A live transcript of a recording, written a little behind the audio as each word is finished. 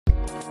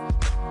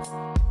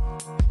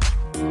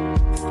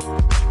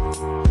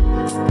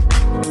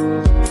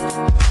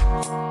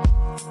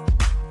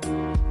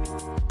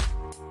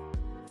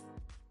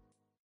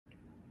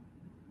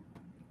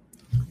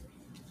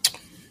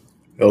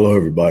Hello,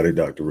 everybody.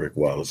 Dr. Rick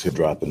Wallace here,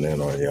 dropping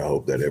in on you. I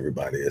hope that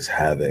everybody is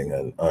having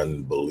an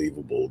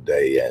unbelievable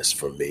day. As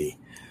for me,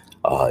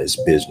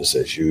 it's business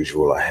as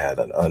usual. I had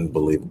an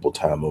unbelievable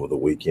time over the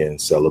weekend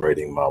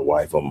celebrating my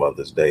wife on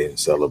Mother's Day and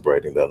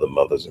celebrating the other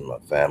mothers in my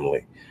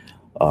family,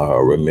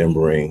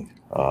 remembering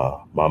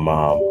my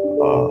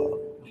mom,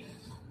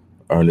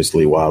 Ernest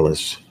Lee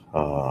Wallace,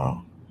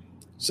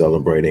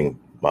 celebrating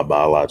my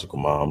biological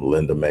mom,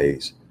 Linda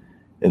Mays.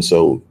 And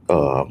so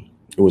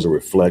it was a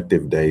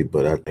reflective day,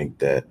 but I think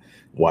that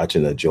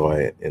watching the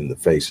joy in the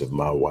face of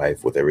my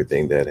wife with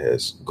everything that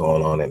has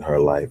gone on in her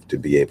life, to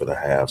be able to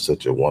have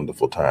such a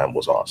wonderful time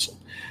was awesome.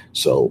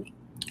 So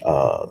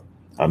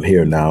I'm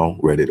here now,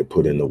 ready to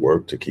put in the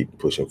work, to keep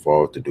pushing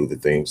forward, to do the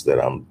things that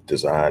I'm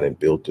designed and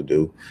built to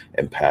do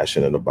and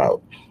passionate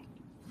about.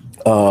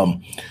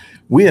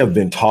 We have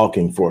been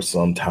talking for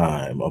some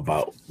time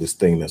about this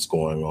thing that's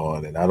going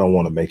on, and I don't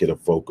want to make it a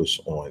focus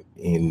on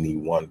any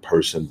one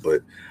person,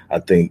 but I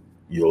think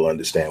you'll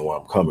understand where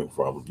I'm coming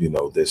from. You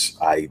know,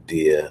 this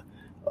idea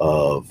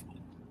of,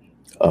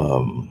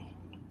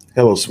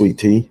 hello, sweet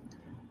tea.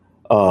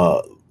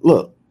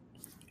 Look,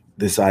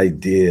 this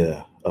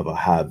idea of a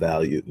high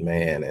valued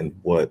man and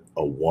what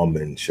a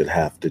woman should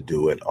have to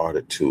do in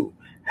order to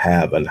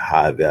have a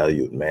high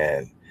valued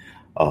man.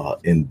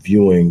 In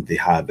viewing the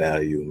high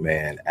value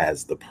man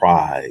as the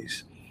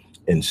prize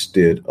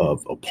instead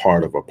of a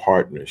part of a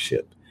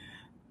partnership.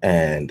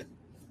 And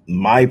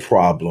my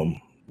problem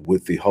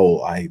with the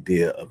whole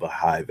idea of a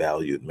high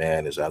valued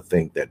man is I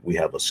think that we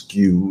have a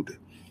skewed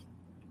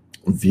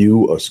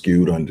view, a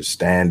skewed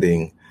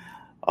understanding,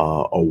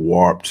 a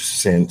warped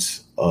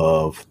sense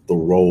of the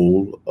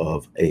role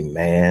of a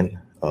man,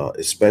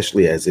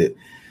 especially as it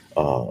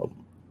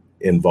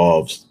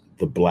involves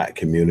the Black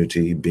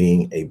community.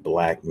 Being a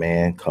Black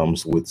man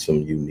comes with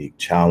some unique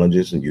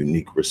challenges and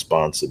unique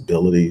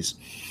responsibilities,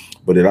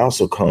 but it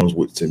also comes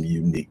with some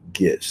unique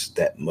gifts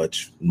that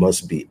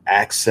must be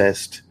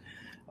accessed,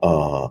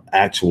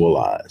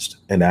 actualized.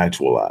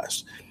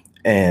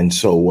 And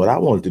so what I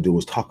wanted to do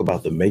was talk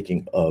about the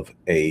making of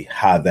a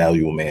high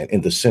value man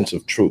in the sense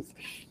of truth,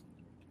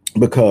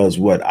 because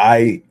what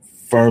I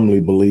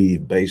firmly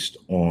believe, based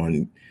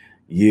on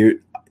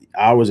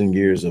hours and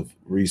years of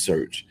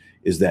research,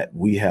 is that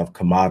we have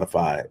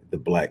commodified the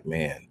Black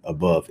man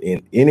above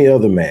in any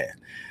other man.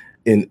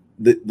 In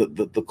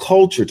the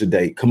culture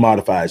today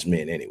commodifies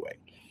men anyway,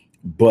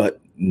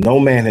 but no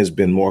man has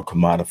been more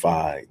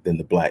commodified than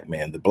the Black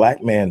man. The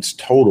Black man's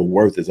total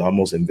worth is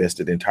almost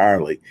invested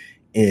entirely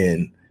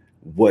in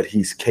what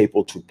he's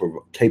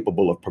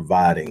capable of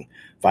providing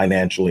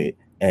financially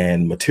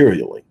and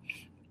materially.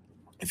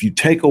 If you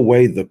take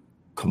away the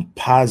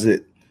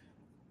composite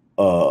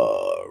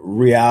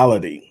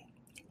reality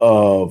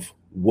of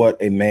what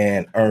a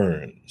man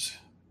earns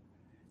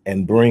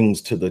and brings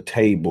to the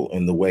table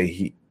in the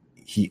way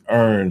he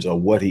earns or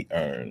what he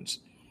earns,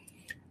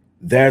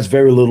 there's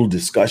very little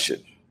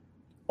discussion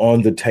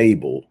on the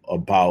table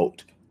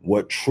about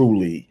what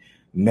truly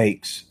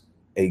makes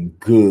a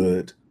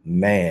good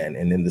man.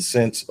 And in the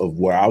sense of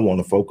where I want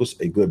to focus,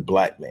 a good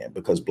Black man,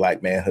 because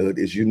Black manhood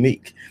is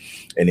unique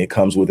and it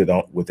comes with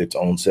its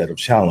own set of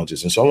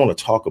challenges. And so I want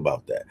to talk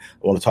about that.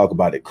 I want to talk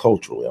about it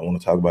culturally. I want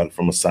to talk about it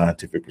from a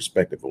scientific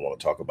perspective. I want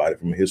to talk about it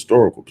from a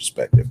historical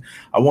perspective.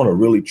 I want to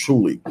really,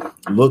 truly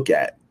look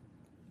at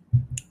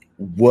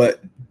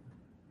what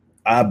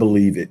I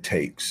believe it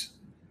takes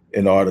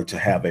in order to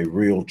have a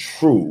real,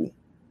 true,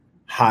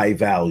 high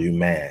value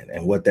man,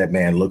 and what that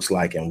man looks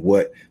like, and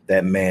what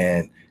that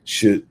man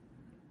should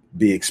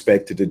be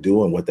expected to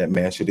do, and what that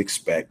man should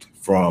expect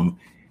from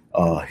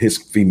his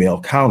female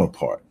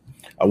counterpart.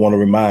 I want to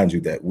remind you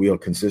that we are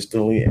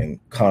consistently and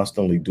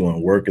constantly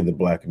doing work in the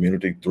Black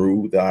community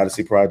through the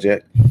Odyssey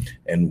Project,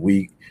 and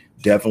we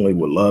definitely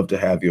would love to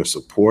have your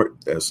support.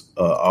 There's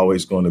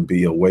always going to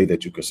be a way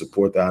that you can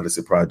support the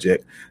Odyssey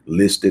Project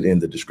listed in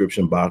the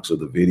description box of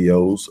the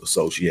videos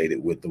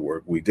associated with the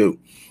work we do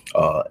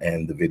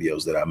and the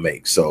videos that I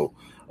make. So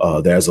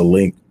there's a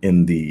link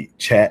in the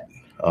chat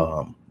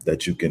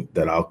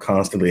that I'll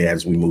constantly,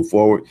 as we move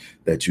forward,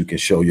 that you can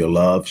show your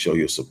love, show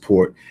your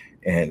support,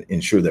 and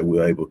ensure that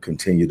we're able to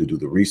continue to do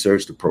the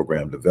research, the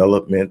program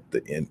development,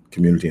 the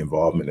community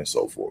involvement, and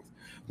so forth.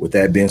 With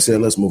that being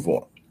said, let's move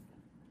on.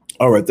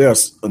 All right,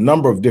 there's a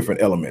number of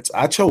different elements.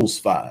 I chose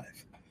 5.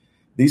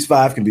 These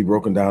 5 can be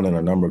broken down in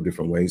a number of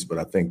different ways, but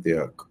I think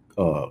they're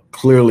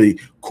clearly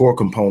core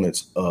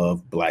components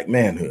of Black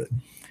manhood.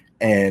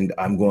 And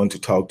I'm going to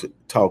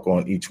talk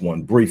on each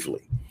one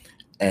briefly,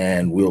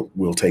 and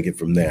we'll take it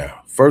from there.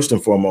 First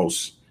and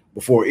foremost,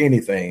 before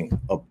anything,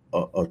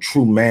 a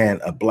true man,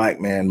 a Black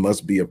man,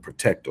 must be a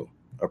protector.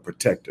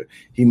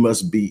 He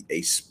must be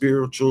a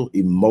spiritual,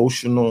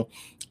 emotional,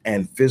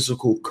 and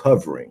physical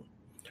covering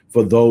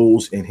for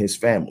those in his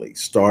family,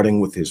 starting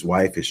with his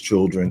wife, his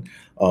children,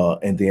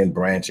 and then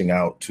branching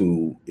out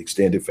to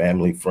extended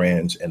family,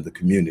 friends, and the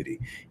community.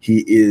 He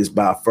is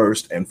by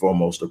first and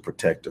foremost a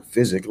protector,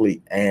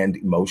 physically and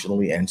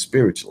emotionally and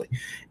spiritually.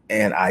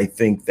 And I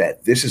think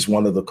that this is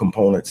one of the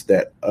components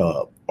that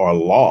are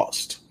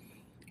lost.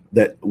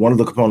 That one of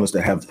the components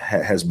that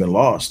has been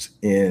lost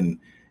in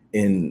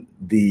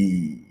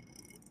the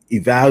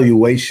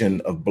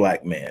evaluation of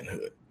Black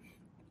manhood.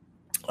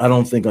 I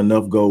don't think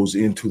enough goes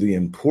into the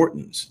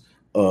importance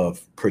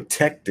of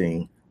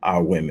protecting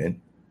our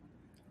women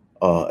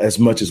as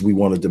much as we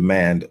want to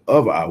demand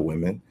of our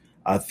women.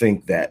 I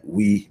think that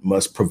we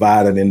must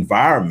provide an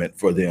environment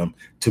for them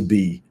to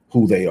be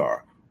who they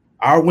are.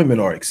 Our women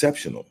are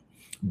exceptional,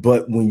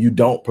 but when you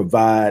don't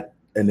provide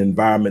an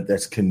environment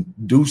that's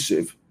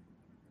conducive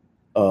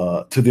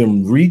to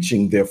them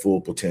reaching their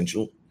full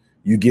potential,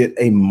 you get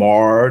a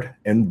marred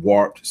and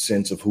warped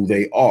sense of who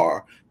they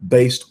are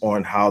based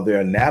on how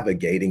they're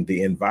navigating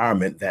the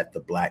environment that the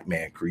Black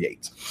man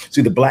creates.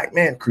 See, the Black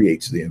man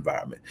creates the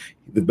environment.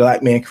 The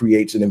Black man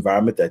creates an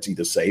environment that's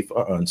either safe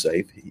or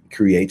unsafe. He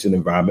creates an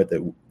environment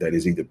that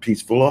is either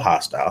peaceful or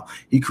hostile.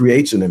 He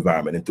creates an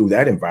environment, and through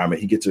that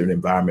environment, he gets an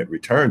environment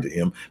returned to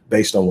him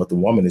based on what the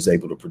woman is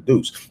able to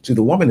produce. See,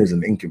 the woman is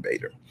an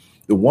incubator.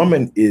 The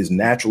woman is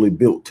naturally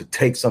built to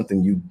take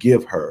something you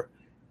give her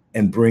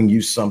and bring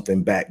you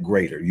something back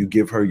greater. You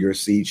give her your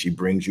seed, she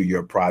brings you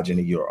your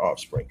progeny, your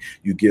offspring.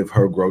 You give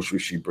her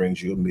groceries, she brings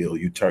you a meal.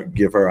 You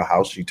give her a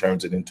house, she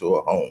turns it into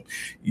a home.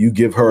 You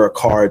give her a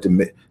card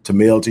to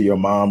mail to your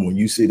mom. When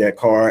you see that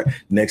card,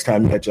 next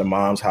time you're at your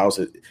mom's house,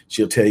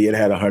 she'll tell you it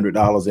had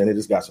 $100 in it.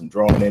 It's got some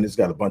drawing in it. It's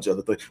got a bunch of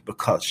other things,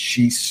 because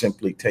she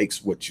simply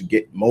takes what you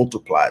get,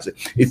 multiplies it.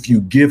 If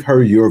you give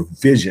her your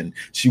vision,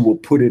 she will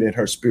put it in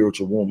her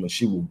spiritual womb and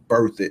she will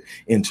birth it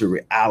into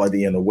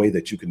reality in a way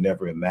that you could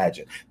never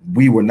imagine.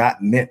 We were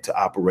not meant to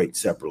operate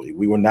separately.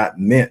 We were not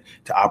meant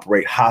to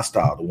operate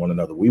hostile to one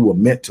another. We were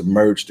meant to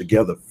merge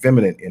together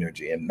feminine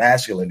energy and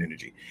masculine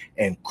energy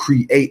and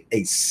create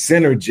a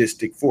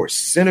synergistic force.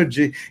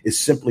 Synergy is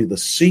simply the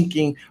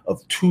syncing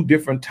of two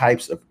different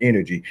types of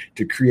energy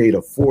to create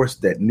a force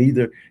that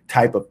neither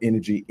type of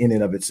energy in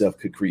and of itself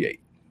could create.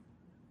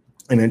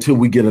 And until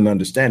we get an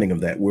understanding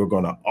of that, we're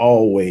going to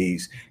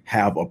always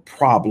have a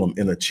problem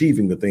in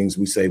achieving the things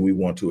we say we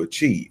want to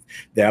achieve.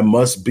 There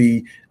must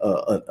be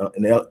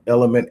an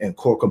element and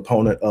core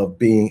component of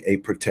being a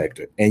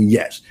protector. And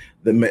yes,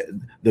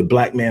 the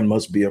Black man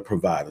must be a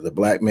provider. The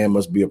Black man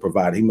must be a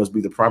provider. He must be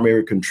the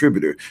primary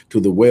contributor to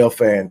the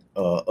welfare and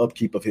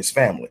upkeep of his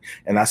family.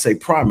 And I say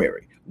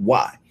primary.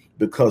 Why?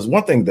 Because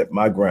one thing that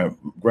my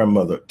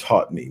grandmother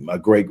taught me, my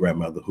great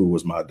grandmother, who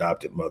was my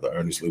adopted mother,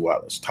 Ernest Lee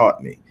Wallace,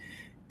 taught me,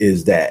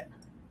 is that,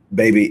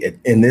 baby,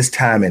 in this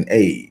time and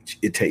age,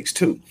 it takes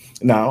two.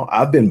 Now,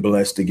 I've been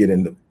blessed to get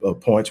into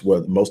points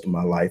where most of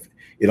my life,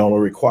 it only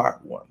required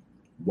one.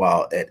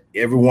 While at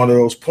every one of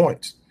those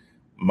points,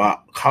 my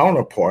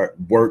counterpart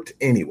worked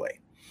anyway.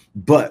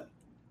 But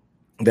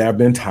there have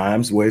been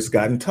times where it's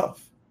gotten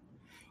tough.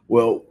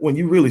 Well, when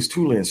you really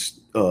truly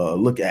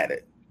look at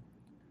it,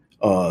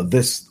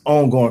 this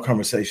ongoing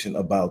conversation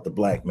about the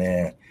Black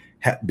man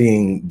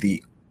being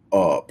the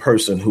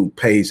person who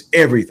pays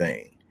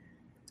everything,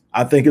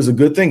 I think is a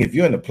good thing. If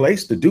you're in a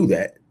place to do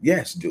that,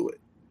 yes, do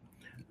it.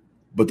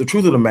 But the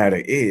truth of the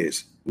matter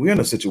is, we're in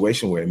a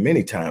situation where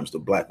many times the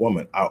Black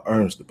woman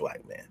out-earns the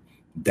Black man.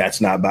 That's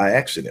not by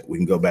accident. We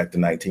can go back to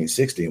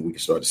 1960 and we can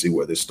start to see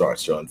where this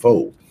starts to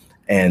unfold.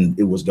 And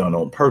it was done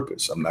on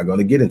purpose. I'm not going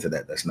to get into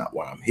that. That's not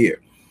why I'm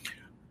here.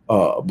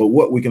 But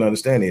what we can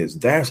understand is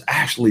there's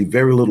actually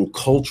very little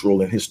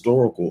cultural and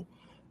historical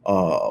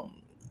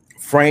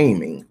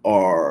framing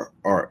or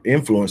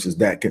influences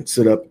that can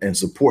sit up and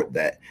support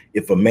that.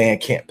 If a man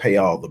can't pay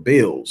all the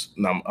bills,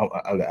 now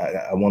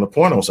I want to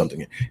point on something.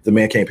 If the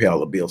man can't pay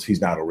all the bills,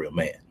 he's not a real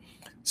man.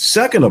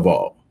 Second of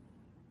all,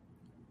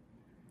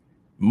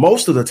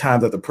 most of the time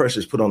that the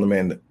pressure is put on the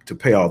man to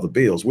pay all the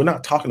bills, we're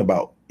not talking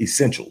about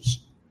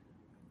essentials.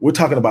 We're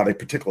talking about a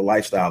particular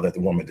lifestyle that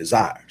the woman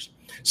desires.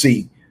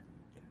 See,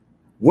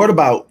 what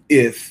about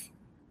if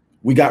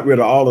we got rid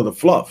of all of the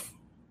fluff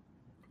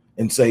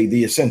and say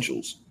the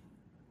essentials?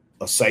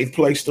 A safe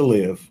place to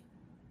live,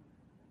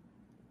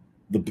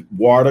 the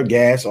water,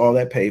 gas, all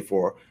that paid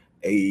for,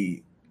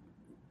 a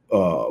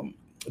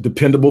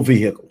dependable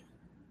vehicle.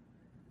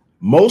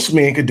 Most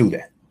men could do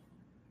that,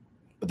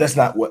 but that's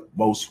not what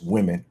most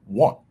women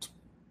want.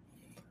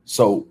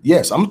 So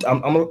yes, I'm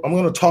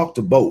going to talk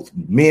to both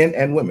men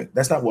and women.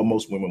 That's not what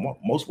most women want.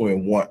 Most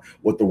women want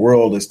what the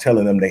world is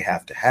telling them they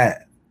have to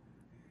have.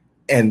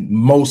 And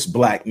most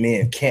Black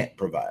men can't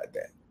provide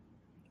that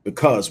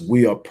because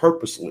we are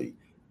purposely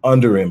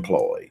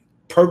underemployed,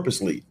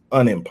 purposely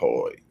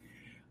unemployed,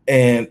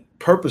 and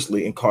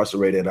purposely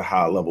incarcerated at a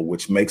high level,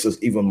 which makes us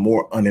even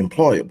more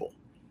unemployable.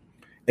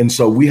 And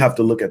so we have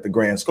to look at the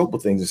grand scope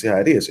of things and see how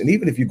it is. And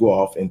even if you go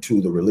off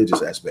into the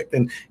religious aspect,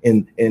 and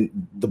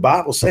the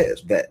Bible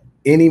says that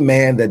any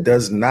man that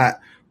does not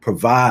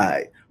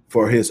provide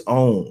for his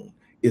own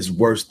is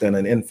worse than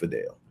an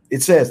infidel.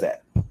 It says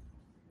that.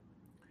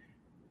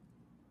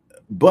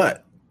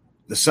 But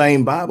the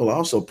same Bible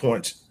also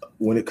points,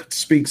 when it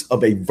speaks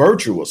of a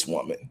virtuous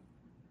woman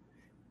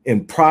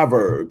in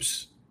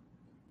Proverbs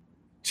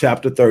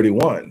chapter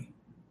 31,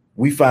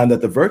 we find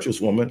that the virtuous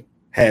woman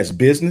has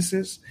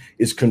businesses,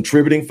 is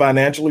contributing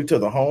financially to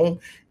the home,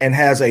 and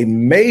has a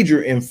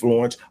major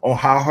influence on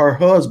how her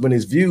husband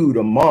is viewed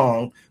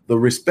among the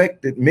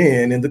respected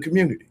men in the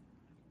community.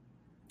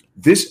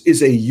 This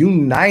is a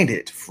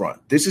united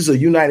front. This is a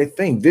united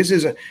thing. This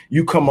isn't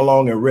you come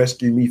along and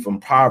rescue me from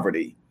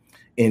poverty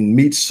and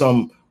meet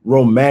some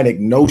romantic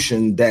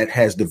notion that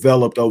has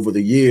developed over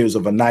the years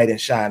of a knight in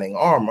shining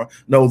armor.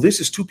 No, this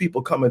is two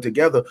people coming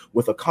together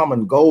with a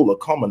common goal, a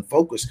common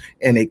focus,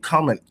 and a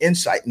common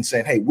insight, and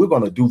saying, hey, we're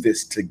going to do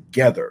this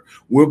together.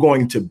 We're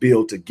going to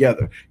build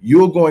together.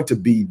 You're going to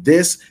be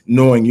this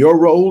knowing your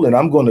role, and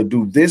I'm going to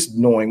do this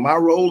knowing my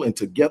role. And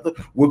together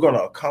we're going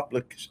to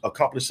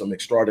accomplish some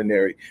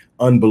extraordinary,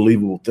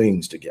 unbelievable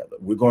things together.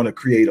 We're going to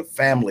create a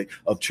family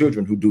of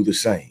children who do the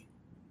same.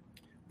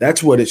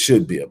 That's what it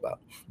should be about.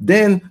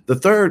 Then the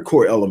third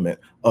core element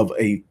of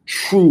a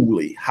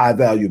truly high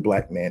value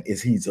Black man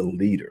is he's a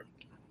leader.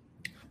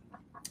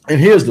 And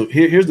here's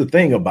the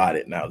thing about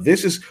it now.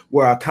 This is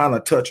where I kind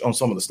of touch on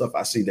some of the stuff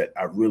I see that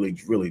I really,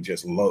 really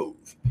just loathe.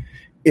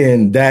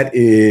 And that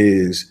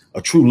is,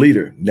 a true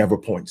leader never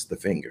points the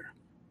finger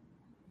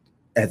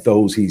at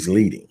those he's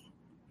leading.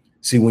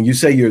 See, when you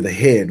say you're the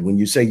head, when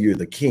you say you're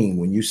the king,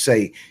 when you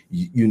say,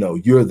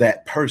 you're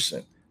that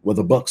person, well,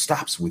 the buck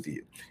stops with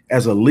you.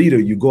 As a leader,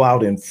 you go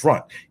out in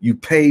front, you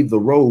pave the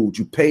road,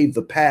 you pave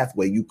the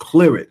pathway, you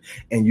clear it,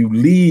 and you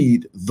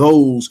lead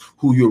those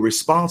who you're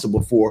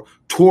responsible for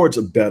towards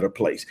a better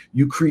place.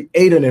 You create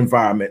an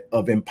environment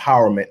of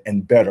empowerment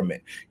and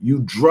betterment. You're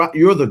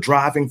the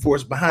driving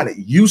force behind it.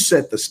 You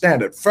set the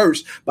standard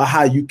first by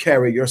how you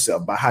carry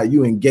yourself, by how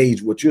you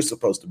engage what you're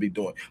supposed to be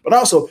doing, but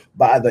also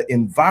by the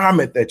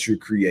environment that you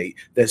create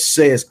that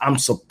says, I'm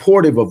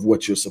supportive of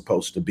what you're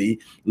supposed to be.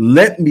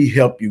 Let me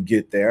help you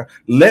get there.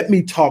 Let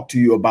me talk to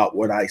you about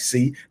what I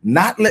see,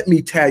 not let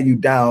me tear you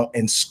down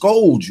and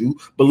scold you,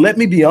 but let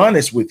me be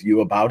honest with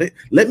you about it.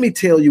 Let me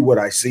tell you what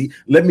I see.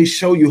 Let me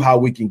show you how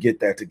we can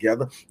get there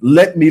together.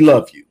 Let me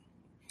love you.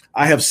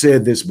 I have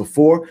said this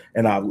before,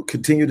 and I will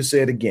continue to say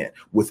it again.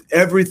 With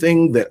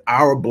everything that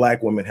our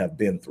Black women have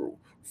been through,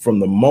 from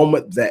the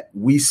moment that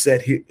we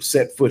set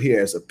foot here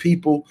as a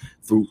people,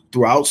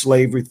 throughout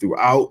slavery,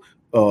 throughout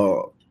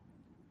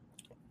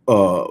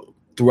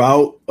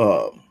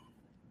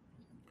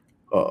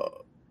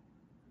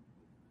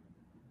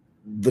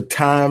the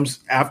times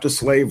after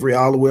slavery,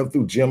 all the way up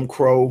through Jim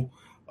Crow,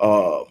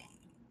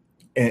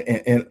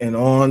 and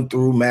on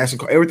through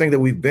massacre, everything that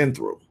we've been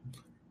through,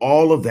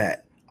 all of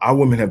that, our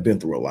women have been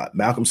through a lot.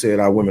 Malcolm said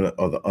our women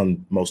are the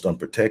most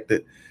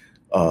unprotected,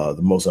 the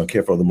most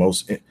uncared for, the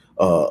most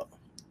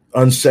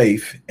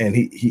unsafe, and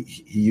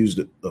he used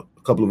a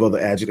couple of other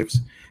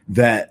adjectives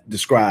that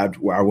described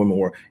where our women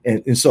were.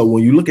 And so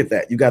when you look at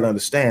that, you got to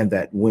understand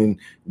that when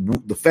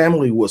the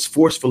family was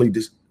forcefully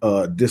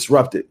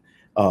disrupted,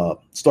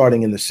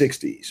 starting in the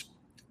 60s,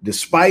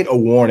 despite a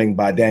warning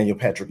by Daniel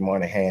Patrick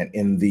Moynihan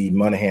in the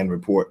Moynihan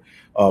Report,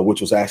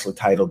 which was actually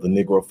titled The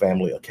Negro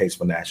Family, A Case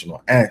for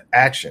National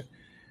Action,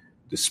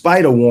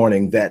 despite a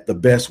warning that the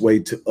best way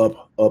to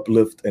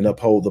uplift and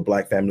uphold the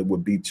Black family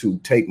would be to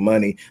take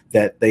money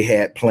that they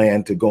had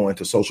planned to go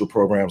into social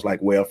programs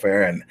like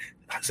welfare and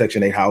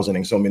Section 8 housing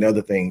and so many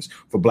other things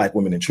for Black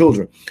women and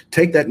children,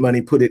 take that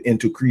money, put it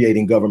into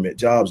creating government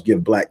jobs,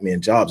 give Black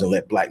men jobs, and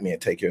let Black men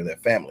take care of their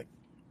family.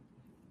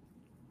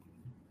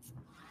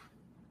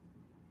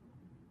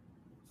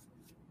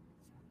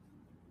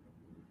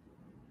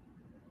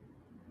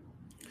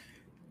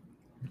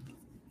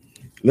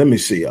 Let me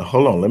see.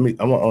 Hold on.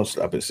 I want to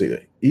stop and see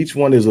that. Each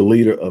one is a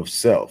leader of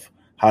self.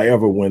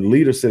 However, when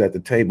leaders sit at the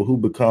table, who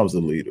becomes the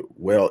leader?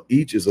 Well,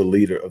 each is a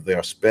leader of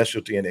their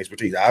specialty and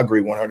expertise. I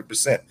agree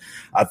 100%.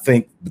 I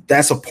think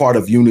that's a part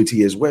of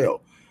unity as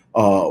well.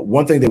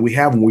 One thing that we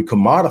have when we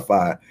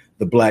commodify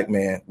the Black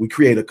man, we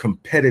create a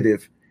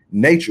competitive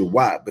nature.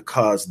 Why?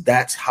 Because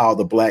that's how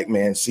the Black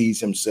man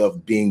sees himself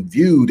being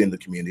viewed in the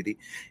community,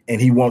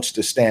 and he wants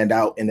to stand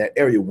out in that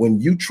area.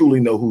 When you truly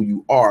know who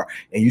you are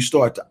and you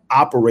start to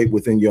operate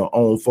within your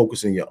own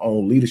focus and your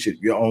own leadership,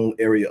 your own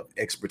area of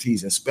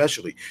expertise and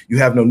specialty, you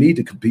have no need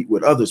to compete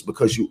with others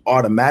because you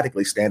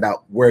automatically stand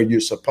out where you're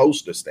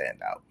supposed to stand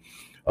out.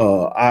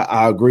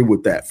 I agree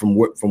with that from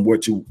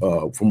what you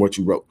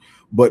wrote.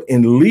 But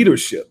in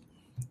leadership,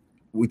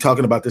 we're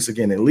talking about this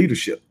again in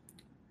leadership.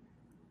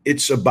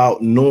 It's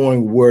about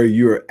knowing where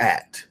you're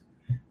at,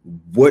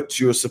 what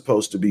you're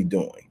supposed to be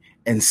doing,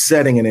 and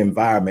setting an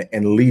environment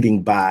and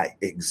leading by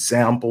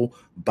example,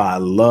 by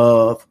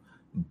love,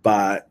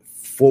 by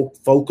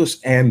focus,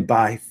 and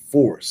by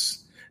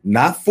force.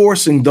 Not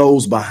forcing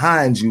those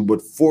behind you,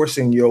 but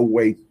forcing your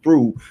way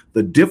through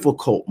the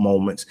difficult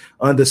moments,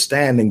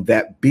 understanding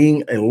that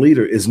being a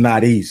leader is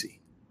not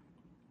easy.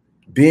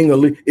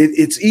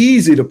 It's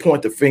easy to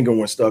point the finger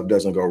when stuff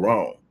doesn't go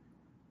wrong.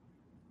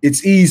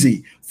 It's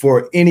easy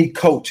for any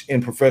coach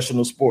in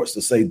professional sports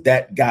to say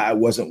that guy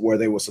wasn't where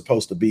they were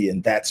supposed to be,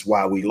 and that's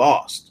why we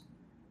lost.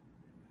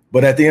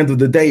 But at the end of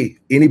the day,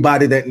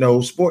 anybody that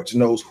knows sports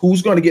knows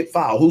who's going to get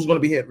fouled, who's going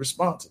to be held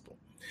responsible.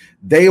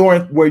 They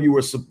aren't where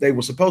they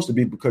were supposed to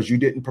be because you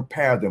didn't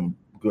prepare them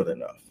good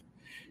enough.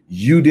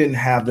 You didn't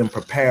have them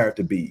prepared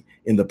to be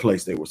in the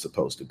place they were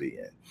supposed to be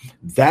in.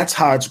 That's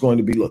how it's going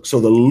to be looked. So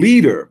the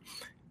leader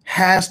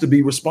has to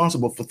be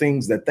responsible for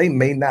things that they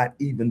may not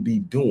even be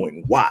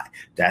doing. Why?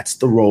 That's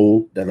the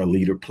role that a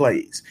leader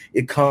plays.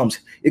 It comes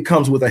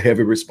with a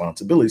heavy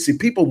responsibility. See,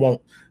 people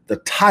want the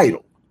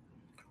title,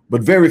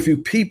 but very few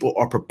people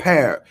are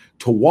prepared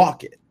to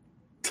walk it,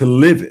 to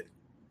live it.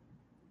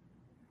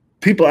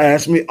 People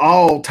ask me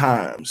all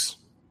times.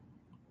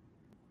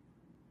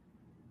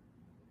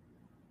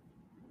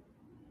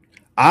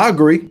 I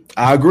agree.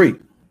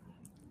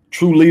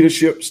 True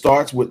leadership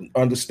starts with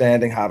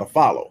understanding how to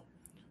follow.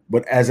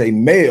 But as a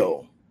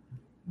male,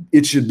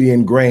 it should be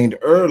ingrained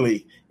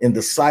early in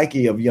the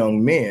psyche of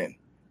young men,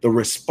 the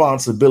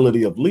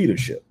responsibility of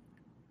leadership.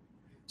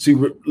 See,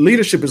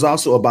 leadership is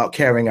also about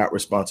carrying out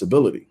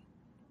responsibility.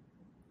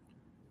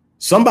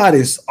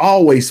 Somebody's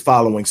always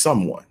following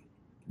someone.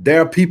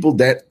 There are people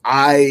that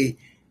I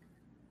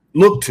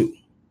look to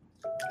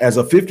as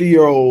a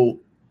 54-year-old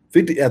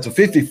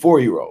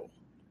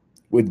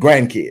with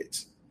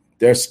grandkids.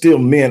 There are still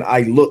men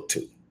I look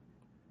to.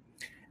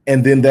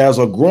 And then there's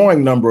a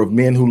growing number of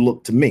men who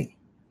look to me,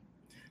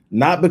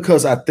 not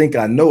because I think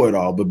I know it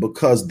all, but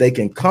because they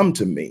can come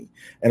to me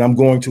and I'm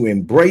going to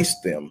embrace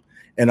them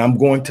and I'm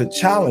going to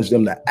challenge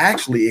them to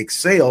actually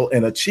excel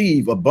and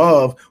achieve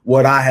above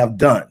what I have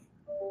done.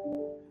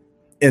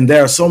 And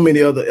there are so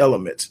many other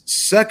elements.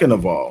 Second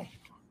of all,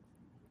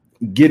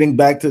 getting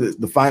back to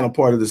the final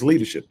part of this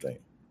leadership thing,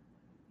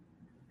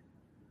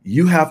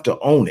 you have to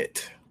own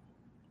it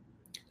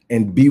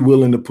and be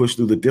willing to push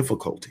through the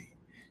difficulty.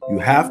 You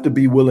have to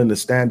be willing to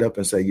stand up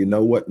and say, you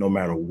know what, no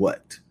matter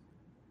what,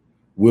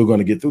 we're going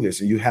to get through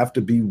this. And you have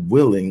to be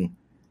willing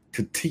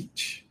to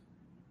teach.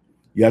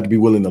 You have to be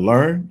willing to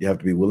learn. You have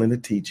to be willing to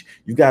teach.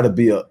 You got to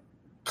be a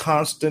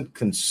constant,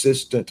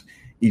 consistent,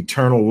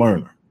 eternal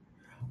learner.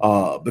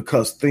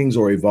 Because things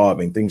are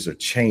evolving, things are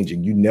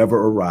changing. You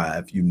never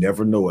arrive. You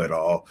never know it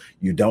all.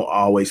 You don't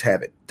always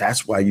have it.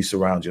 That's why you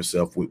surround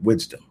yourself with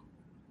wisdom.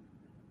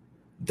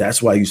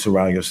 That's why you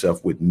surround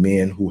yourself with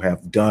men who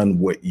have done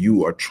what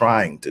you are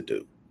trying to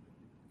do.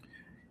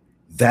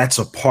 That's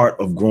a part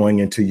of growing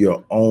into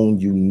your own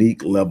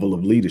unique level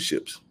of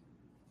leadership.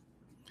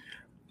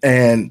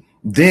 And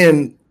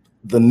then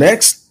the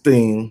next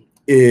thing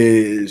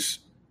is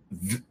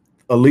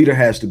a leader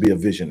has to be a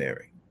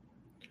visionary.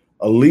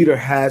 A leader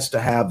has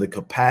to have the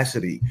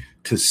capacity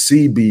to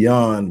see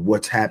beyond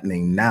what's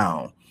happening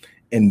now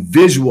and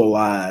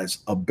visualize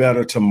a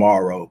better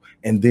tomorrow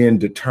and then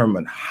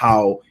determine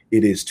how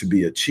it is to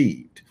be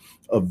achieved.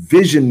 A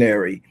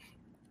visionary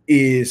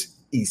is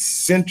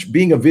essential.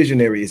 Being a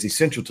visionary is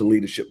essential to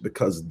leadership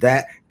because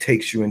that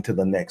takes you into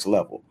the next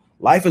level.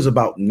 Life is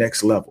about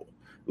next level.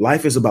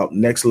 Life is about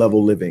next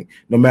level living,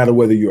 no matter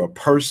whether you're a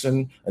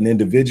person, an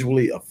individual,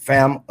 a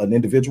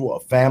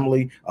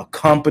family, a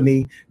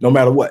company, no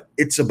matter what,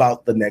 it's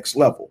about the next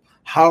level.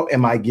 How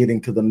am I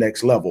getting to the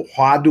next level?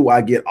 How do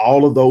I get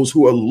all of those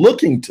who are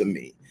looking to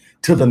me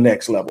to the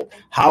next level?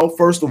 How,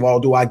 first of all,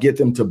 do I get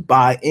them to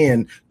buy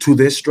in to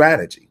this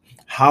strategy?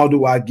 How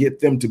do I get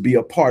them to be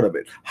a part of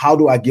it? How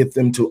do I get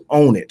them to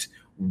own it?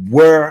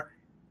 Where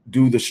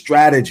do the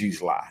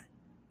strategies lie?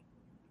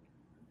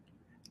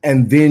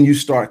 And then you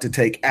start to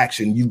take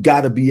action. You've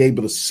got to be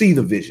able to see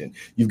the vision.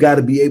 You've got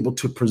to be able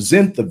to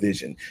present the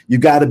vision.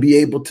 You've got to be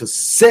able to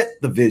set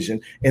the vision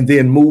and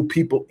then move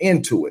people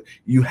into it.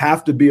 You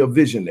have to be a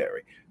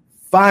visionary.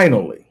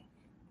 Finally,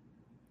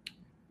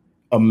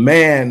 a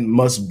man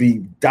must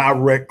be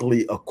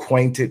directly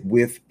acquainted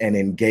with and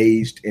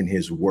engaged in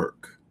his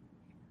work.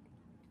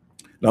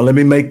 Now, let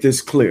me make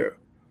this clear.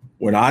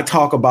 When I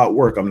talk about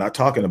work, I'm not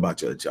talking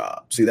about your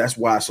job. See, that's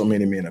why so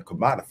many men are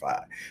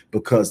commodified,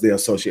 because they're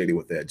associated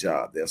with their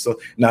job there. So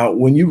now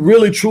when you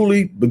really,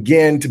 truly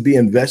begin to be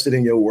invested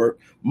in your work,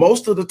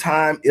 most of the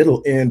time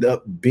it'll end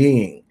up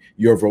being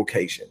your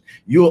vocation.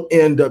 You'll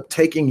end up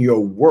taking your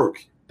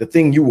work, the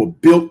thing you were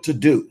built to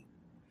do,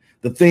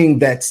 the thing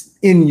that's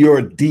in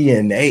your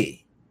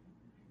DNA,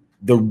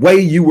 the way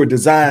you were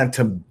designed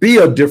to be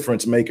a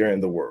difference maker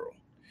in the world.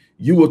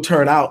 You will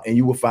turn out and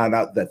you will find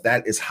out that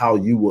that is how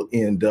you will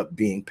end up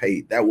being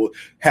paid. That will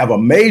have a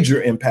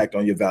major impact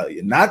on your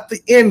value, not the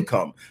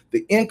income.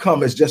 The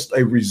income is just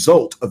a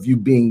result of you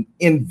being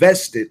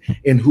invested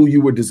in who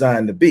you were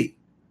designed to be.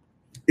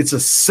 It's a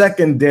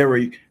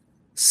secondary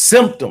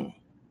symptom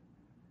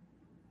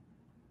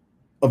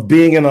of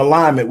being in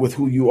alignment with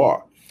who you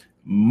are.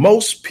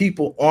 Most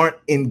people aren't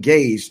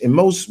engaged, and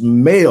most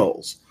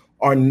males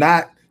are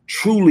not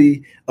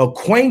truly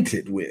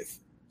acquainted with,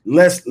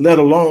 let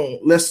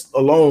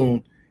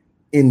alone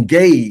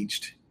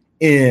engaged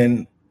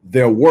in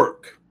their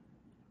work.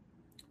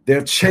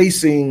 They're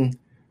chasing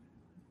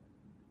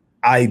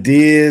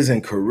ideas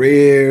and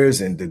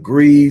careers and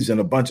degrees and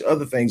a bunch of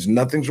other things.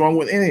 Nothing's wrong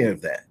with any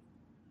of that.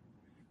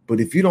 But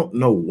if you don't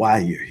know why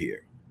you're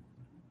here,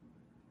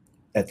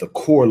 at the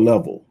core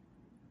level,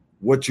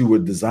 what you were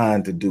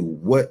designed to do,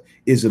 what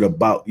is it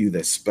about you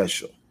that's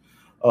special?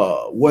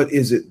 What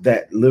is it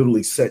that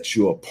literally sets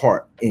you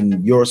apart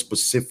in your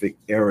specific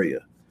area?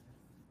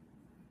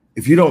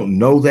 If you don't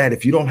know that,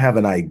 if you don't have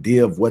an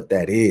idea of what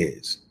that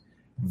is,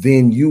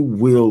 then you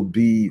will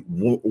be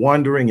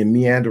wandering and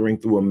meandering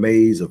through a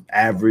maze of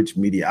average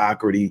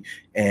mediocrity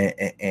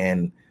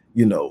and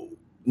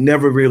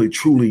never really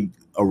truly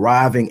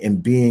arriving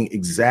and being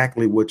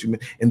exactly what you mean.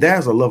 And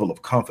there's a level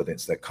of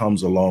confidence that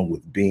comes along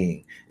with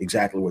being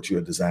exactly what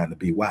you're designed to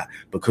be. Why?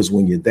 Because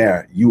when you're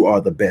there, you are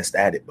the best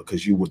at it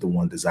because you were the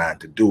one designed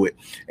to do it.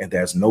 And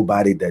there's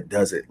nobody that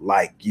does it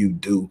like you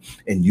do.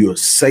 And you're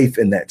safe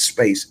in that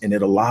space and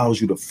it allows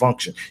you to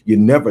function. You're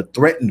never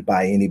threatened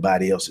by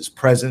anybody else's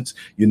presence.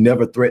 You're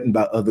never threatened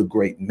by other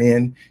great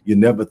men. You're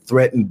never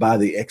threatened by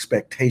the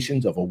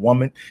expectations of a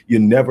woman.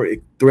 You're never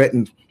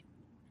threatened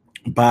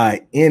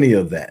by any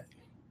of that.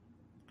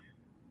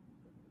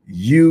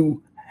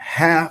 You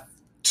have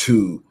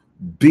to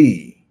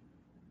be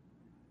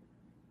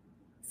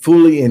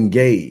fully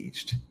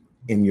engaged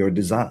in your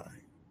design.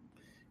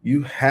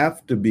 You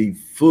have to be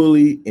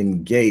fully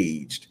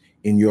engaged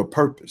in your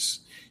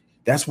purpose.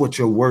 That's what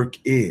your work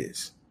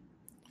is.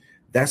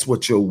 That's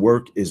what your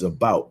work is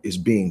about, is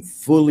being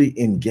fully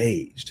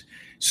engaged.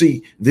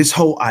 See, this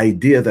whole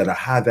idea that a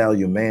high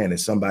value man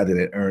is somebody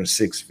that earns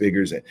six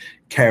figures and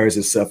carries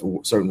himself a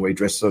certain way,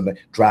 dresses a certain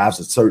way, drives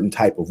a certain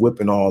type of whip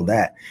and all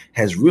that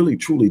has really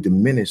truly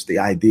diminished the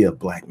idea of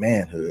Black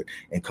manhood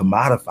and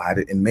commodified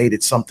it and made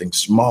it something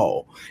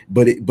small.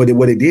 But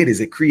what it did is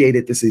it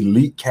created this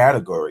elite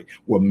category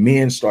where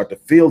men start to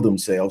feel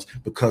themselves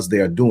because they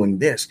are doing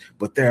this,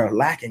 but they're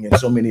lacking in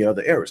so many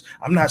other areas.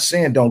 I'm not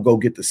saying don't go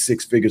get the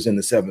six figures and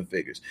the seven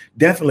figures.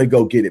 Definitely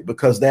go get it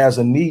because there's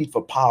a need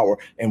for power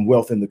and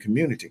wealth in the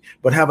community,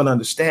 but have an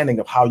understanding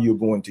of how you're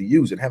going to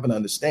use it. Have an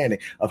understanding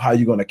of how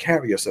you're going to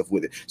carry yourself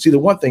with it. See, the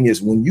one thing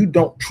is when you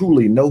don't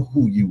truly know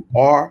who you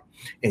are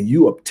and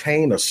you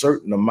obtain a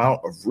certain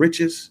amount of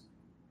riches,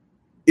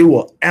 it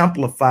will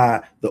amplify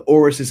the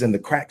orifices and the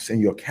cracks in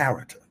your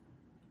character.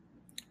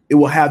 It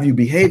will have you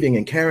behaving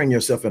and carrying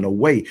yourself in a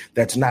way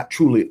that's not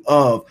truly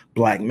of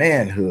Black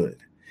manhood.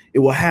 It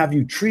will have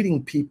you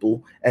treating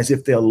people as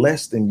if they're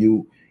less than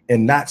you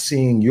and not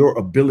seeing your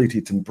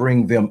ability to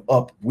bring them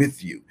up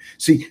with you.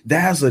 See,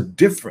 there's a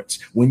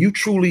difference. When you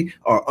truly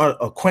are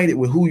acquainted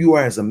with who you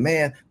are as a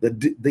man,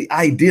 the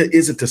idea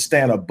isn't to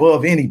stand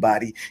above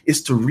anybody.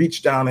 It's to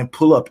reach down and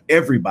pull up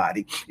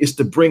everybody. It's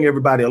to bring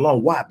everybody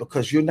along. Why?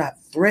 Because you're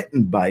not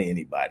threatened by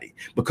anybody,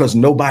 because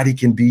nobody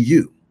can be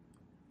you.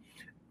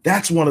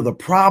 That's one of the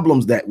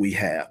problems that we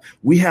have.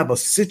 We have a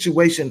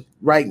situation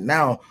right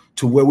now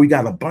to where we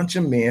got a bunch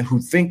of men who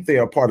think they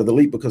are part of the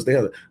elite because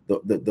they're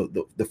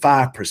the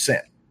 5%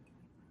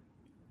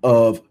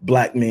 of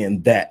Black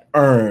men that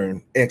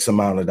earn X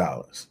amount of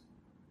dollars.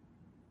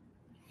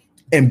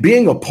 And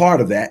being a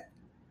part of that,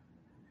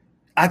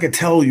 I could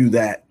tell you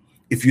that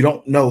if you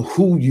don't know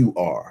who you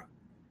are,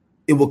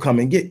 it will come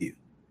and get you.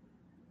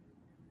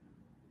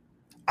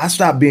 I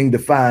stopped being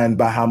defined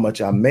by how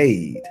much I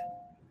made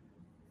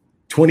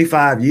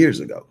 25 years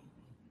ago.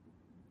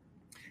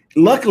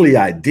 Luckily,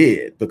 I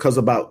did, because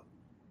about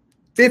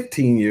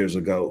 15 years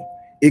ago,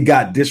 it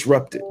got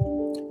disrupted.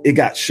 It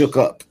got shook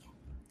up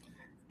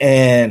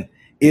and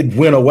it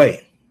went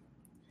away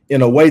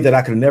in a way that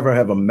I could never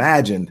have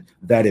imagined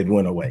that it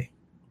went away.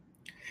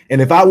 And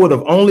if I would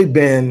have only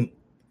been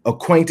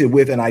acquainted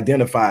with and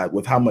identified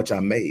with how much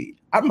I made,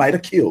 I might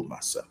have killed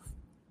myself.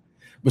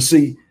 But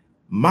see,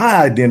 my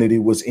identity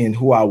was in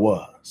who I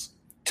was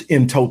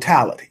in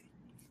totality.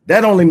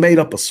 That only made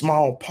up a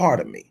small part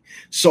of me.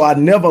 So I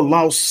never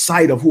lost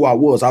sight of who I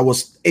was. I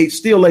was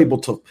still able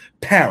to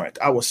parent.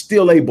 I was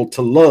still able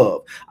to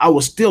love. I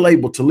was still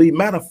able to lead.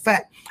 Matter of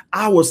fact,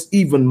 I was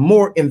even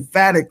more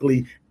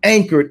emphatically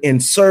anchored in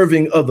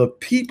serving other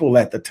people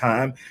at the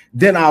time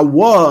than I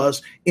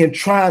was in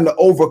trying to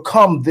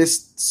overcome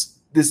this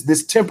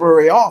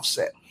temporary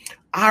offset.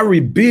 I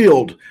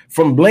rebuild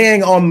from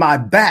laying on my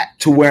back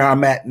to where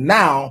I'm at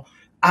now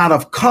out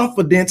of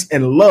confidence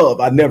and love.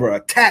 I never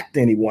attacked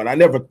anyone. I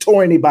never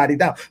tore anybody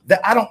down. That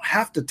I don't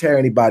have to tear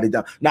anybody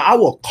down. Now, I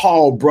will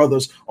call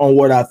brothers on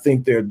what I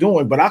think they're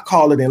doing, but I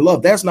call it in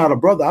love. That's not a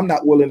brother I'm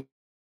not willing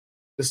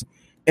to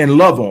and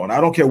love on. I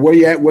don't care where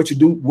you're at, what you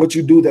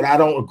do that I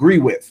don't agree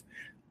with.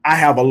 I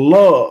have a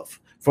love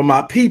for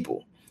my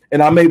people,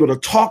 and I'm able to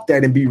talk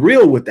that and be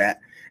real with that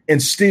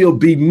and still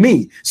be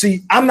me.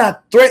 See, I'm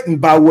not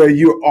threatened by where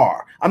you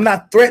are. I'm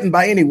not threatened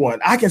by anyone.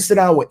 I can sit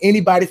down with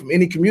anybody from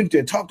any community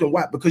and talk to them.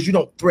 Why? Because you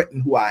don't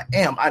threaten who I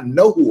am. I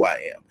know who I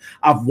am.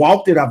 I've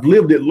walked it. I've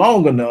lived it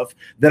long enough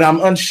that I'm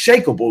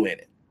unshakable in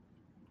it.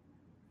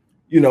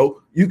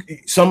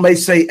 Some may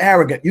say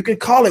arrogant. You can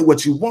call it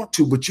what you want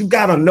to, but you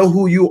got to know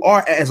who you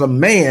are as a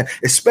man,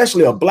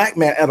 especially a black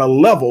man, at a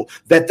level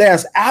that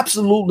there's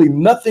absolutely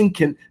nothing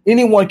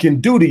anyone can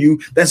do to you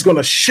that's going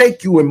to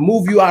shake you and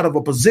move you out of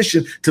a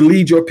position to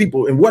lead your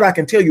people. And what I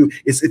can tell you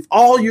is, if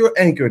all you're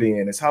anchored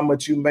in is how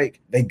much you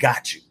make, they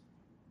got you.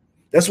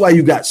 That's why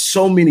you got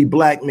so many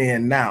black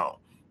men now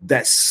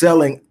that's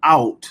selling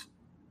out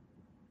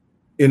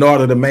in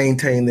order to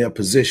maintain their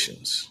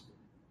positions.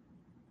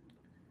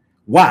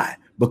 Why?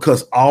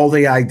 Because all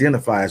they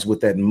identify is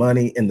with that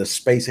money and the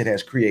space it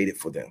has created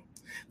for them.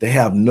 They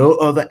have no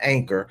other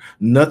anchor,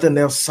 nothing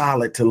else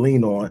solid to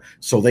lean on.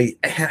 So they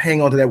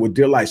hang on to that with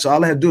dear life. So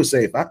all I have to do is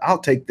say, I'll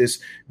take this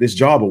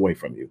job away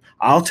from you.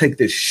 I'll take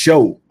this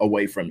show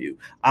away from you.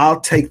 I'll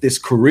take this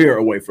career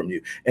away from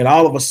you. And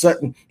all of a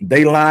sudden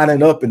they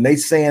lining up and they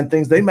saying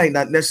things they might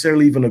not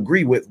necessarily even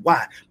agree with.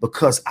 Why?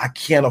 Because I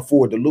can't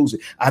afford to lose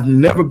it. I've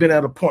never been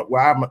at a point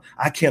where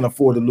I can't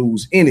afford to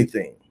lose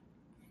anything.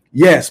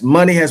 Yes,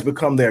 money has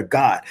become their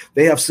God.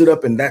 They have stood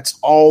up and that's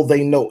all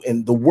they know.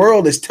 And the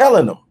world is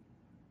telling them,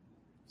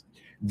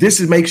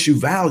 this makes you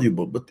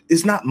valuable, but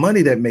it's not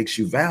money that makes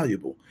you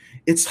valuable.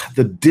 It's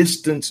the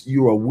distance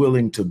you are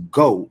willing to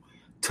go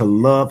to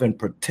love and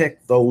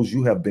protect those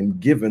you have been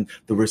given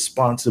the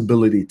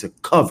responsibility to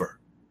cover.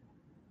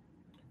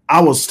 I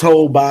was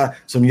told by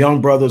some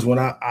young brothers when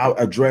I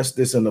addressed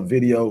this in a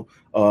video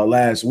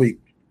last week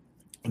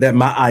that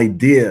my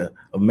idea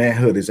of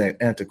manhood is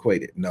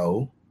antiquated.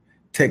 No,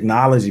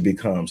 technology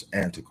becomes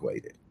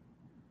antiquated.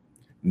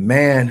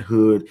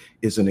 Manhood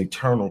is an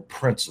eternal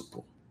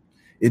principle.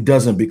 It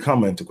doesn't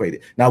become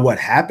antiquated. Now, what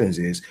happens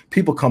is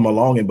people come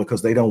along and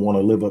because they don't want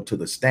to live up to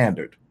the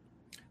standard,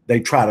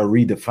 they try to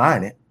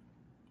redefine it.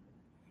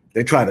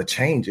 They try to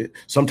change it.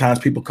 Sometimes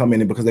people come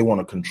in and because they want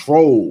to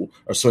control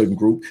a certain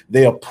group,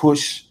 they'll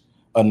push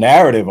a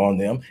narrative on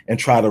them and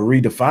try to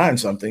redefine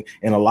something.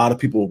 And a lot of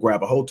people will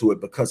grab a hold to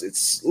it because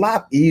it's a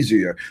lot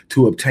easier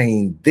to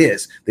obtain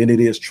this than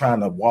it is trying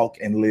to walk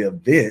and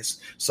live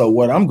this. So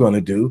what I'm going to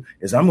do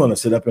is I'm going to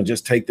sit up and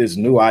just take this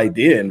new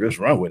idea and just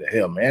run with it.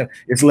 Hell, man,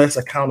 it's less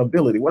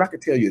accountability. What I can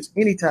tell you is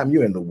anytime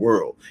you're in the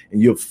world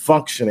and you're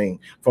functioning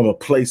from a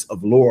place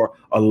of lower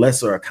or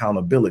lesser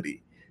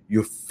accountability,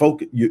 you're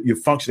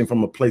functioning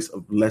from a place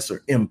of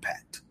lesser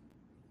impact.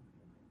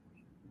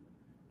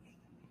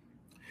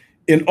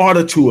 In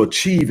order to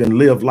achieve and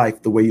live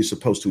life the way you're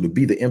supposed to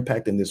be the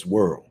impact in this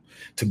world,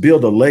 to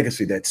build a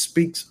legacy that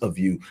speaks of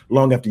you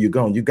long after you're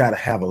gone, you got to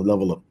have a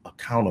level of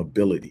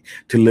accountability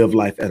to live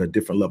life at a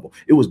different level.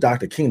 It was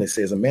Dr. King that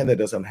says a man that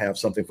doesn't have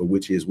something for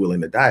which he is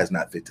willing to die is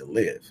not fit to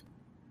live.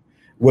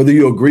 Whether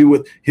you agree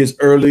with his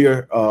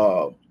earlier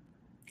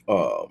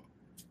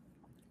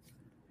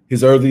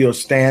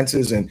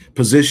stances and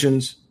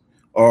positions,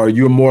 or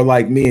you're more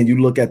like me and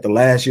you look at the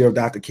last year of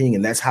Dr. King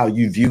and that's how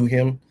you view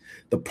him,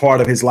 the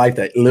part of his life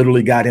that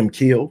literally got him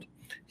killed.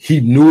 He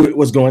knew it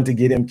was going to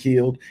get him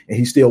killed and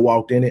he still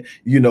walked in it.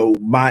 You know,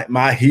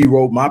 my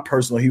hero, my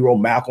personal hero,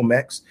 Malcolm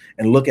X,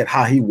 and look at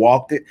how he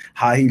walked it,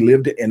 how he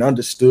lived it, and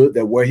understood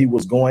that where he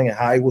was going and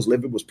how he was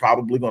living was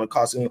probably going to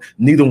cost him.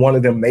 Neither one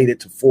of them made it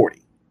to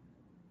 40.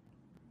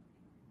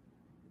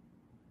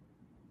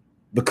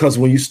 Because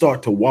when you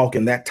start to walk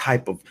in that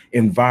type of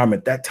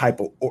environment, that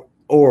type of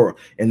aura,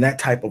 and that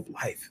type of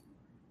life,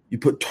 you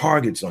put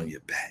targets on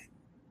your back.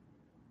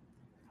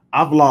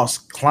 I've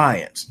lost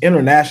clients,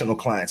 international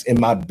clients, in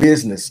my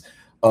business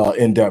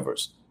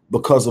endeavors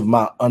because of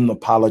my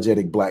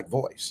unapologetic Black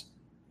voice.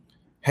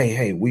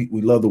 Hey, we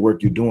love the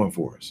work you're doing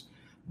for us,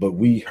 but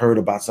we heard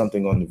about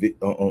something on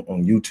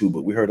YouTube,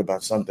 but we heard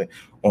about something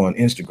on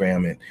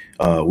Instagram,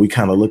 and we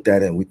kind of looked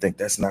at it and we think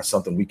that's not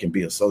something we can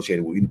be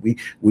associated with.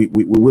 We're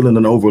willing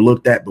to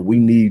overlook that, but we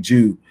need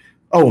you.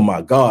 Oh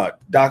my God,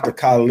 Dr.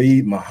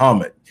 Khalid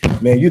Muhammad,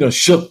 man, you done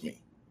shook me.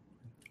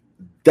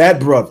 That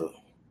brother.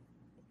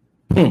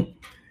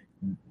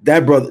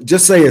 That brother,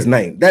 just say his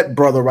name. That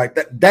brother, right?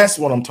 That's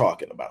what I'm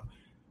talking about.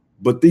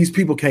 But these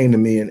people came to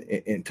me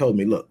and told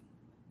me, look,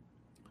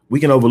 we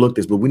can overlook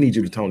this, but we need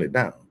you to tone it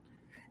down.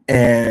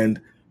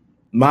 And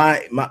my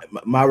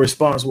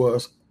response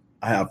was,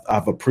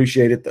 I've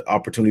appreciated the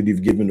opportunity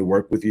you've given to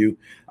work with you.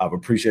 I've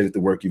appreciated the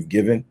work you've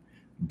given,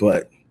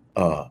 but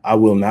I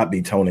will not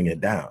be toning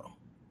it down.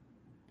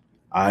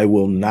 I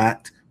will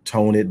not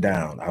tone it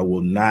down. I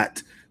will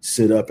not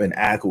sit up and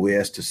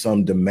acquiesce to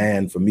some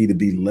demand for me to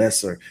be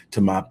lesser to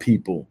my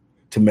people,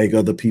 to make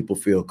other people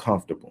feel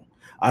comfortable.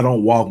 I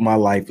don't walk my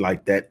life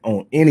like that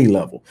on any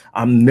level.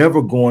 I'm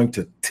never going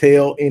to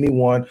tell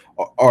anyone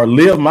or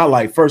live my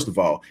life, first of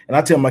all. And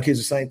I tell my kids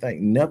the same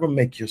thing. Never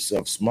make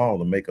yourself small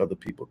to make other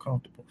people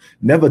comfortable.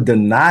 Never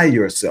deny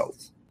yourself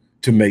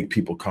to make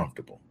people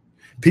comfortable.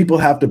 People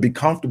have to be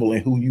comfortable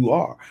in who you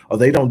are, or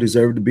they don't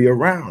deserve to be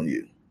around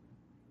you.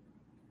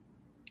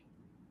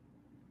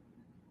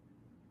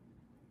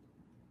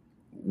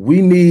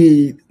 We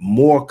need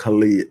more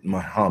Khalid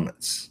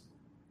Muhammads,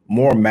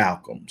 more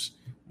Malcolms,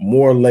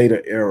 more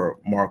later era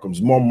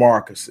Markhams, more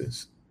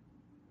Marcuses.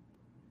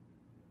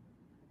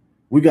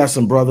 We got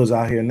some brothers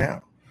out here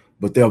now,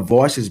 but their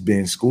voice is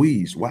being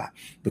squeezed. Why?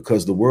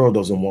 Because the world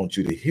doesn't want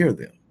you to hear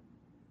them.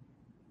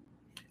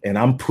 And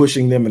I'm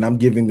pushing them and I'm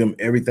giving them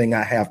everything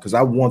I have because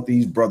I want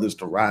these brothers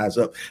to rise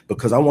up,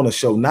 because I want to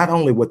show not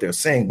only what they're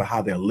saying, but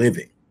how they're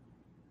living.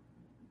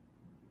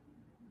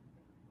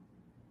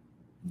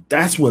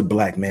 That's what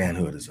Black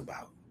manhood is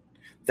about.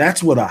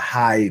 That's what a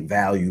high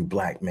value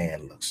Black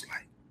man looks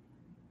like.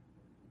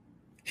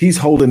 He's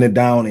holding it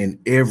down in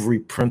every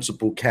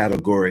principal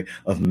category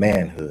of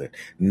manhood,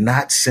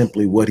 not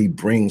simply what he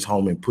brings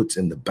home and puts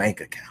in the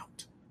bank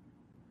account.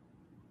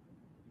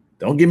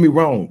 Don't get me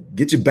wrong.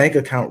 Get your bank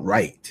account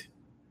right.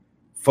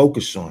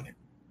 Focus on it.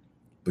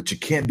 But you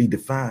can't be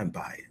defined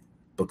by it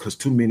because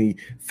too many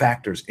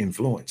factors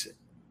influence it.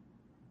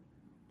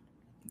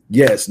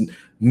 Yes,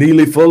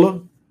 Neely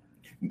Fuller.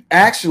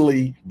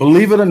 Actually,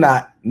 believe it or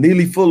not,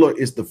 Neely Fuller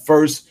is the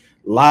first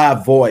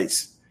live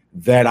voice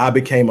that I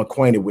became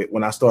acquainted with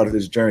when I started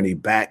this journey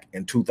back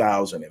in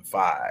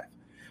 2005.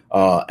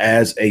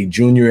 As a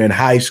junior in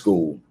high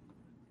school,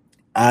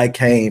 I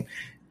came,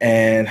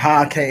 and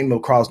how I came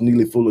across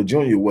Neely Fuller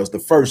Jr. was the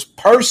first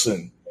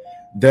person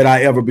that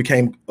I ever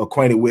became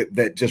acquainted with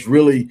that just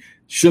really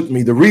shook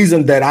me. The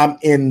reason that I'm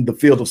in the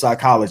field of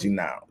psychology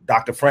now,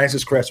 Dr.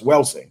 Frances Cress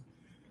Welsing,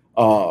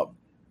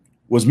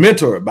 was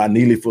mentored by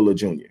Neely Fuller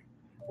Jr.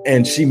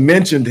 And she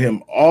mentioned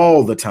him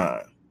all the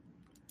time.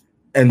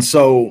 And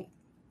so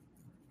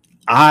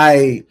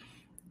I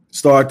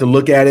started to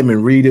look at him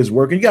and read his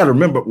work. And you got to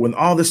remember, when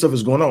all this stuff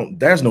is going on,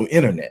 there's no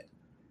internet.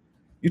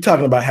 You're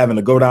talking about having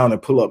to go down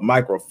and pull up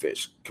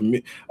microfiche,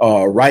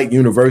 write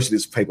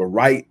university's paper,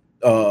 write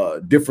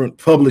different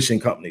publishing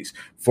companies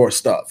for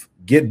stuff,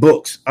 get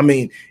books. I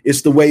mean,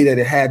 it's the way that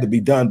it had to be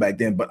done back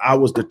then. But I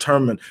was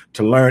determined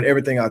to learn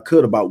everything I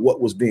could about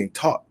what was being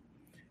taught.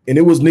 And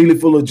it was Neely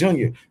Fuller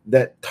Jr.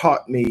 that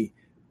taught me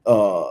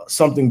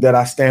something that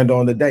I stand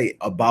on today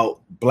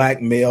about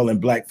Black male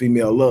and Black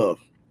female love.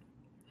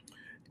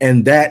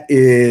 And that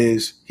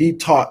is, he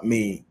taught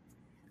me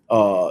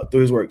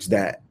through his works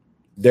that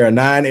there are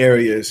 9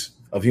 areas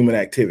of human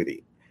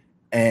activity.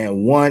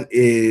 And one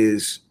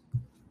is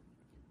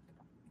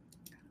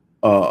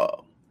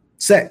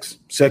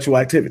sexual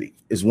activity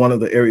is one of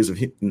the 9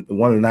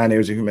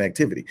 areas of human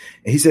activity.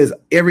 And he says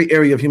every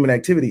area of human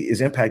activity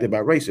is impacted by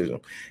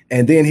racism.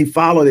 And then he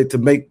followed it to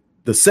make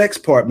the sex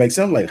part make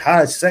sense. Like,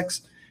 how is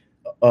sex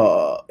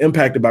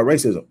impacted by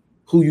racism?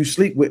 Who you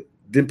sleep with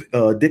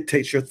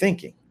dictates your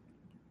thinking.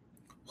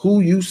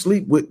 Who you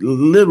sleep with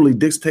literally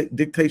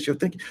dictates your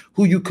thinking.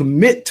 Who you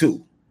commit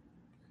to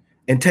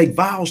and take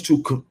vows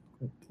to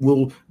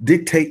will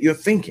dictate your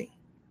thinking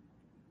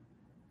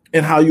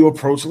and how you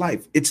approach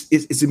life.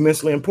 It's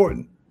immensely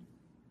important.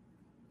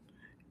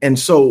 And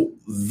so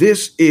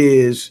this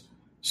is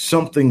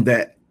something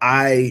that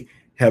I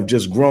have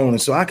just grown.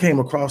 And so I came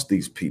across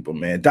these people,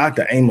 man.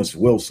 Dr. Amos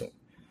Wilson,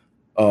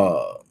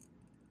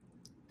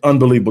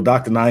 unbelievable.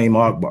 Dr. Naeem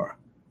Akbar.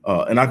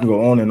 And I can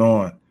go on and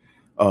on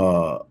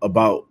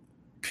about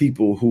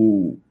people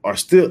who are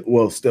still,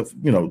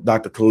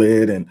 Dr.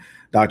 Khalid and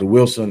Dr.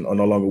 Wilson are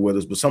no longer with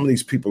us, but some of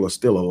these people are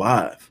still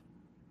alive.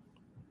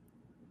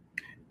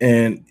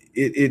 And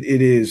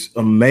it is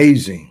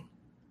amazing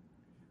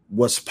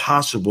what's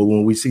possible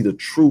when we see the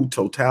true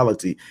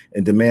totality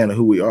and demand of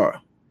who we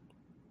are.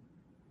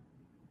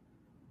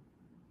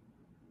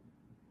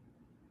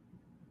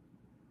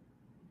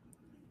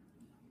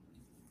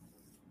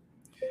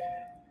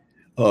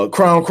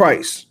 Crown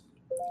Christ.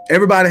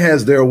 Everybody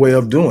has their way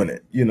of doing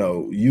it. You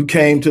know, you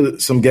came to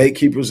some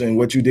gatekeepers, and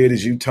what you did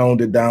is you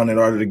toned it down in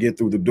order to get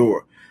through the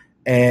door.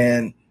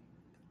 And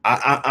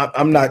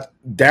I'm not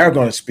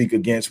going to speak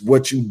against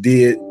what you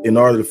did in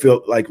order to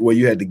feel like where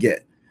you had to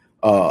get.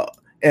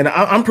 And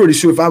I'm pretty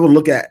sure if I would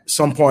look at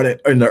some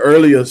point in the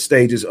earlier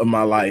stages of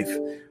my life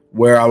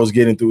where I was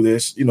getting through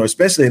this,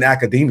 especially in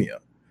academia,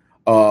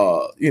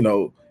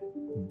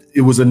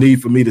 it was a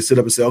need for me to sit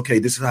up and say, okay,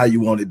 this is how you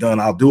want it done.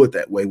 I'll do it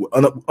that way.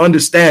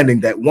 Understanding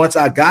that once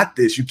I got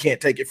this, you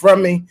can't take it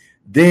from me.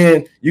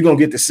 Then you're going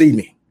to get to see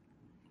me.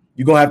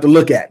 You're going to have to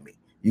look at me.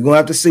 You're going to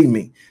have to see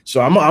me.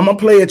 So I'm going to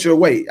play it your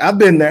way. I've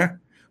been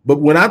there. But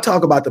when I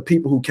talk about the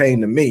people who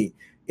came to me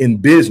in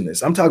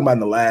business, I'm talking about in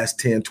the last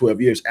 10, 12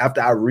 years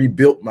after I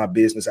rebuilt my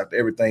business, after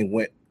everything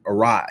went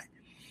awry.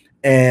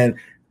 And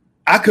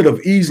I could have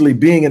easily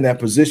been in that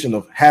position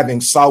of having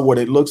saw what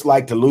it looks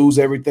like to lose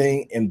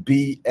everything and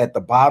be at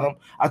the bottom.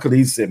 I could have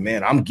easily said,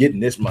 man, I'm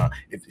getting this money.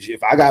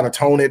 If I got to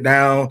tone it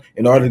down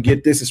in order to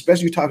get this,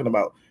 especially talking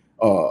about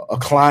a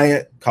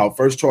client called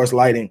First Choice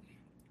Lighting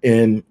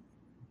in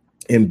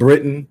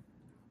Britain,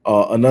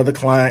 another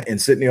client in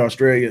Sydney,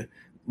 Australia,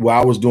 where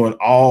I was doing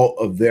all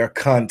of their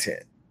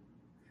content.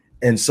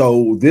 And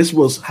so this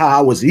was how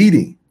I was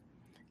eating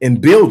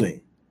and building.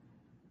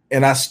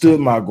 And I stood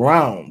my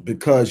ground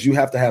because you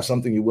have to have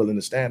something you're willing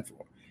to stand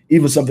for,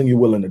 even something you're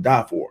willing to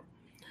die for.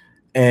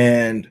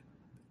 And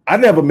I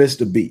never missed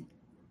a beat.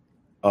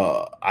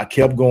 I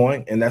kept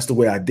going, and that's the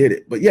way I did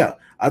it. But yeah,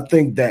 I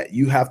think that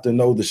you have to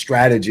know the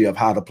strategy of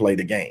how to play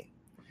the game.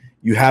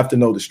 You have to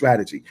know the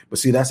strategy. But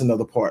see, that's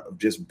another part of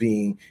just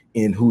being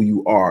in who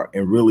you are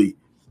and really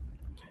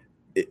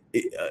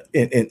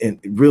and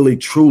really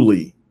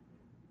truly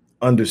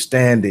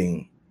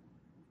understanding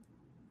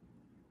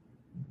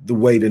the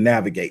way to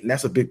navigate. And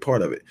that's a big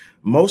part of it.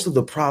 Most of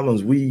the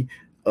problems we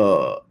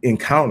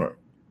encounter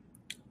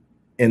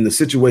in the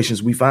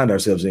situations we find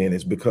ourselves in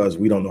is because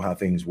we don't know how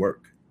things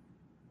work.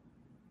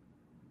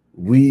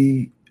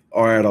 We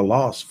are at a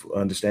loss for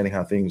understanding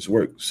how things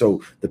work.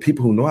 So the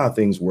people who know how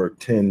things work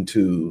tend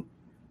to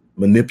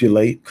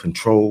manipulate,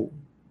 control,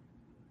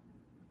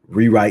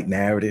 rewrite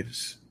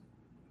narratives,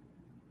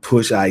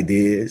 push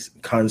ideas,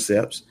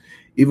 concepts.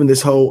 Even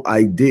this whole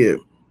idea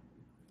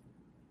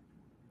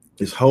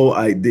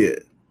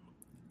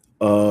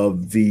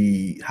of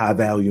the high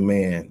value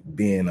man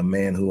being a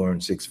man who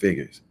earns six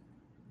figures.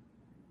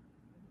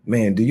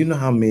 Man, do you know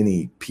how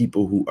many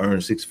people who earn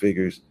six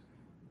figures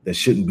that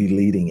shouldn't be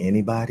leading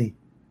anybody?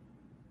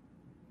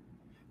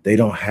 They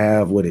don't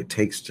have what it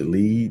takes to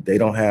lead. They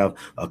don't have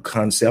a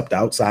concept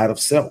outside of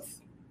self.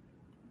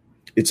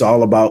 It's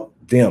all about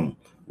them.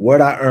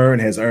 What I earn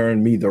has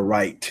earned me the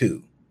right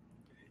to.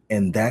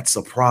 And that's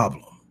a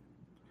problem.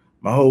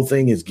 My whole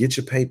thing is get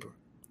your paper,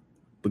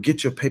 but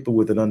get your paper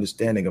with an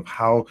understanding of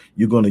how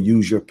you're going to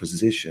use your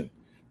position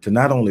to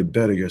not only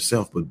better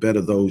yourself, but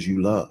better those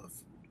you love.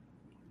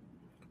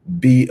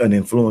 Be an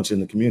influence in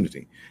the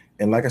community.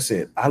 And like I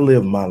said, I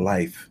live my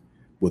life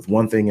with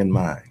one thing in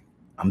mind.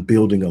 I'm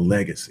building a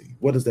legacy.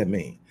 What does that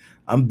mean?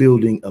 I'm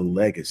building a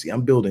legacy.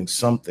 I'm building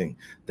something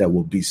that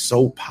will be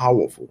so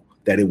powerful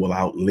that it will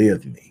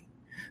outlive me,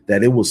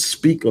 that it will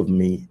speak of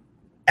me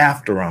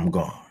after I'm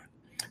gone,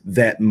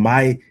 that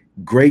my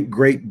great,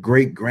 great,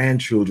 great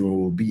grandchildren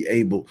will be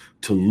able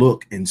to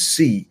look and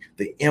see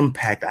the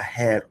impact I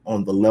had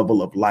on the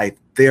level of life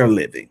they're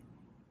living.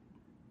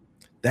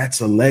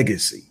 That's a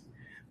legacy.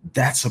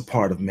 That's a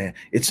part of man.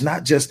 It's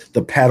not just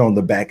the pat on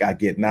the back I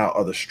get now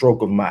or the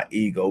stroke of my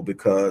ego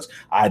because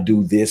I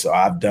do this or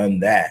I've done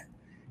that.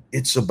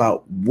 It's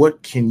about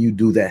what can you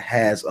do that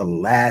has a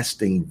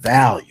lasting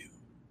value.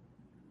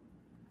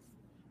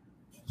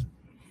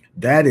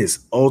 That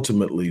is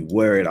ultimately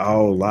where it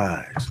all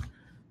lies.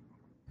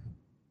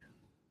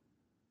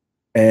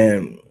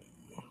 And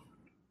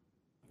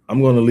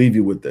I'm going to leave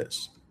you with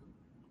this.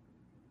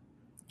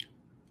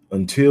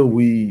 Until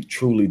we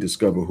truly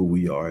discover who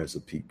we are as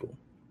a people,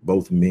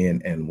 both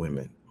men and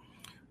women,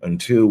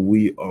 until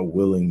we are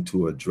willing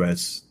to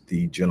address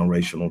the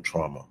generational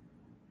trauma,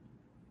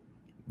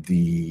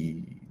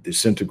 the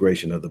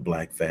disintegration of the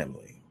Black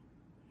family,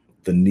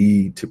 the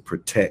need to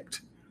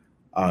protect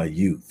our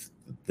youth,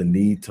 the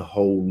need to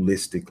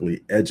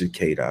holistically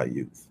educate our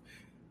youth,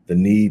 the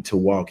need to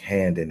walk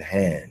hand in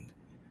hand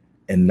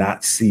and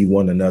not see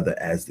one another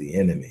as the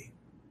enemy,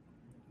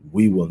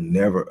 we will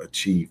never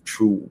achieve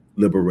true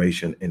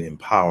liberation and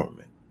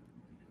empowerment,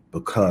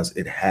 because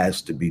it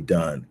has to be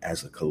done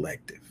as a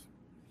collective.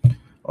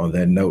 On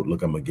that note,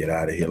 look, I'm going to get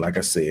out of here. Like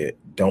I said,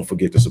 don't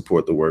forget to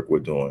support the work we're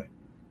doing.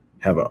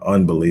 Have an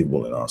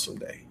unbelievable and awesome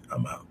day.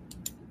 I'm out.